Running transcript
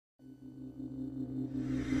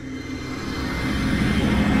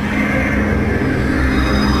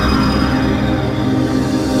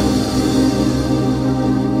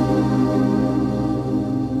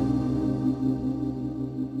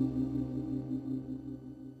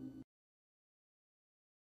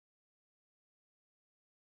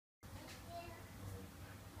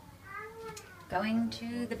Going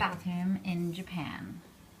to the bathroom in Japan,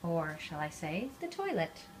 or shall I say, the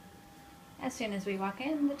toilet. As soon as we walk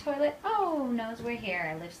in, the toilet, oh, knows we're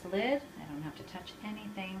here. Lifts the lid. I don't have to touch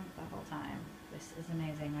anything the whole time. This is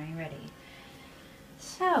amazing. Are you ready?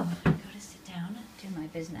 So, I go to sit down, do my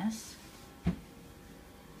business. And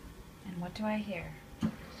what do I hear?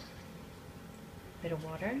 Bit of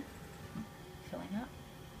water filling up.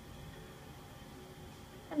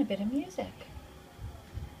 And a bit of music.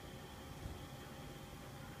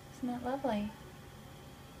 Isn't that lovely?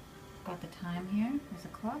 Got the time here. There's a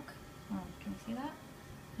clock. Oh, can you see that?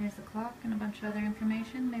 There's the clock and a bunch of other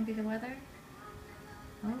information. Maybe the weather.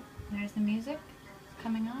 Oh, there's the music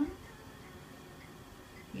coming on.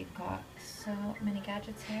 You've got so many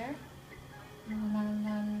gadgets here. La la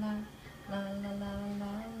la la la la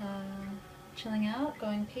la la. Chilling out,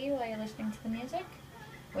 going pee while you're listening to the music,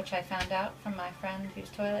 which I found out from my friend whose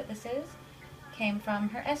toilet this is, came from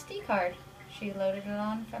her SD card. She loaded it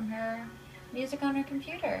on from her music on her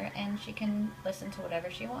computer, and she can listen to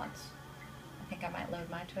whatever she wants. I think I might load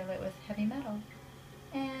my toilet with heavy metal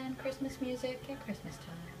and Christmas music at Christmas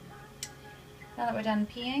time. Now that we're done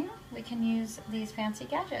peeing, we can use these fancy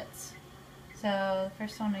gadgets. So the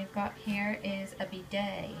first one we've got here is a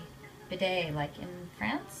bidet. Bidet, like in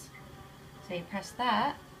France. So you press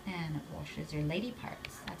that, and it washes your lady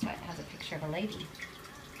parts. That's why it has a picture of a lady.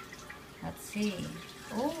 Let's see.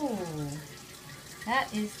 Oh,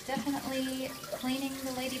 that is definitely cleaning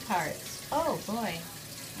the lady parts. Oh boy.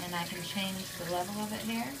 And I can change the level of it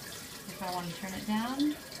here if I want to turn it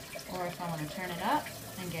down, or if I want to turn it up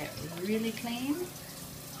and get really clean.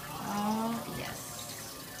 Oh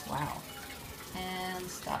yes. Wow. And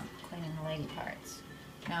stop cleaning the lady parts.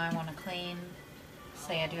 Now I want to clean,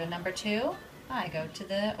 say I do a number 2, I go to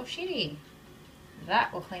the Oshiri.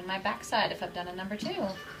 That will clean my backside if I've done a number 2.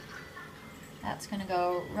 That's going to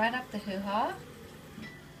go right up the hoo-ha.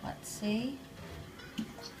 Let's see.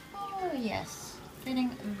 Oh yes,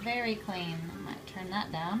 fitting very clean. I might turn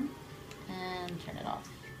that down and turn it off.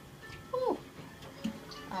 Woo.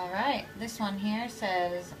 Alright, this one here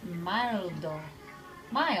says mildo.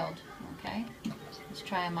 Mild, okay. Let's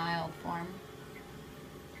try a mild form.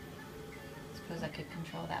 Suppose I could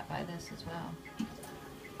control that by this as well.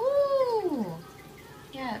 Ooh!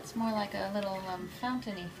 Yeah, it's more like a little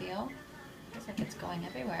fountainy feel. Feels like it's going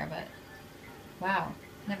everywhere, but wow,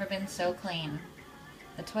 never been so clean.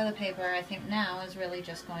 The toilet paper, I think now, is really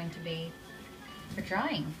just going to be for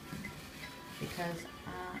drying, because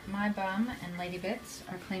my bum and lady bits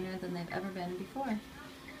are cleaner than they've ever been before.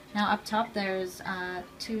 Now up top there's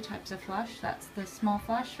 2 types of flush. That's the small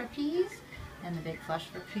flush for peas and the big flush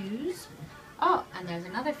for poos. Oh, and there's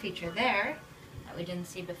another feature there that we didn't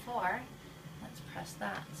see before. Let's press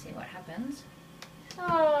that and see what happens.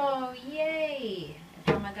 Oh, yay!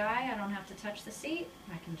 If I'm a guy, I don't have to touch the seat.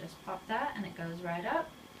 I can just pop that and it goes right up.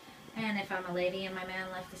 And if I'm a lady and my man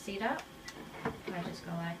left the seat up, I just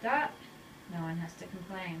go like that. No one has to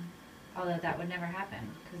complain. Although that would never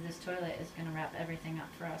happen, because this toilet is going to wrap everything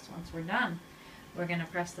up for us once we're done. We're going to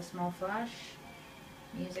press the small flush.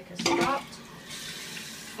 Music has stopped.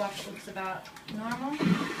 Flush looks about normal. And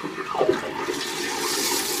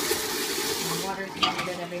water's going a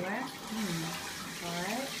bit everywhere.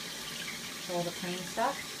 Alright. So all the clean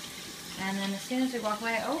stuff. And then as soon as we walk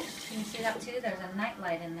away, oh, you can see that too, there's a night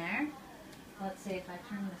light in there. Let's see if I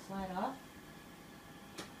turn this light off.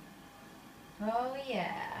 Oh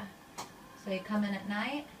yeah. So you come in at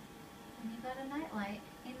night, and you've got a night light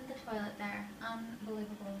in the toilet there.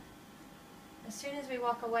 Unbelievable. As soon as we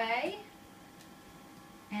walk away,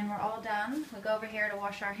 and we're all done, we go over here to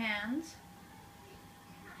wash our hands,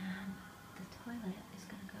 and the toilet is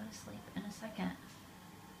going to go to sleep in a second.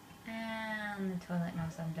 And the toilet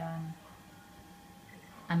knows I'm done.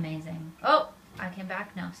 Amazing. Oh, I came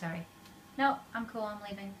back. No, sorry. No, I'm cool. I'm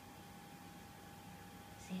leaving.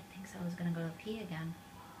 See, it thinks I was going to go to pee again.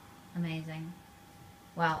 Amazing.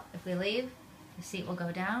 Well, if we leave, the seat will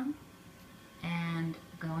go down, and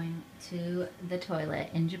going to the toilet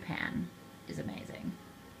in Japan is amazing.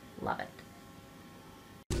 Love it.